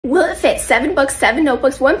Will it fit? 7 books, 7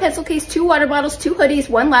 notebooks, 1 pencil case, 2 water bottles, 2 hoodies,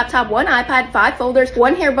 1 laptop, 1 iPad, 5 folders,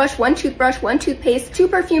 1 hairbrush, 1 toothbrush, 1 toothpaste, 2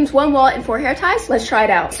 perfumes, 1 wallet, and 4 hair ties? Let's try it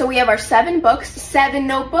out. So we have our 7 books, 7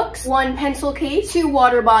 notebooks, 1 pencil case, 2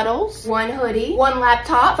 water bottles, 1 hoodie, 1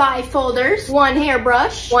 laptop, 5 folders, 1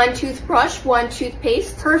 hairbrush, 1 toothbrush, 1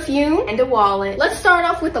 toothpaste, perfume, and a wallet. Let's start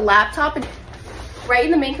off with the laptop. Right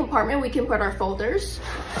in the main compartment, we can put our folders.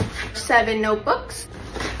 7 notebooks,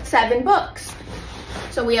 7 books.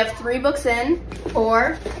 So we have 3 books in,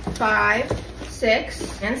 4, 5,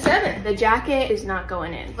 6, and 7. The jacket is not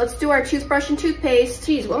going in. Let's do our toothbrush and toothpaste.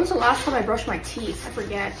 Geez, when was the last time I brushed my teeth? I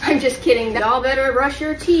forget. I'm just kidding. Y'all better brush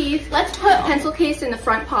your teeth. Let's put pencil case in the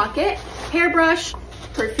front pocket, hairbrush,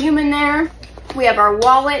 perfume in there. We have our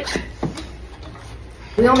wallet.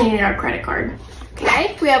 We only need our credit card.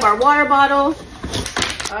 Okay, we have our water bottle.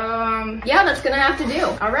 Yeah, that's gonna have to do.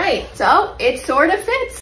 All right, so it sort of fits.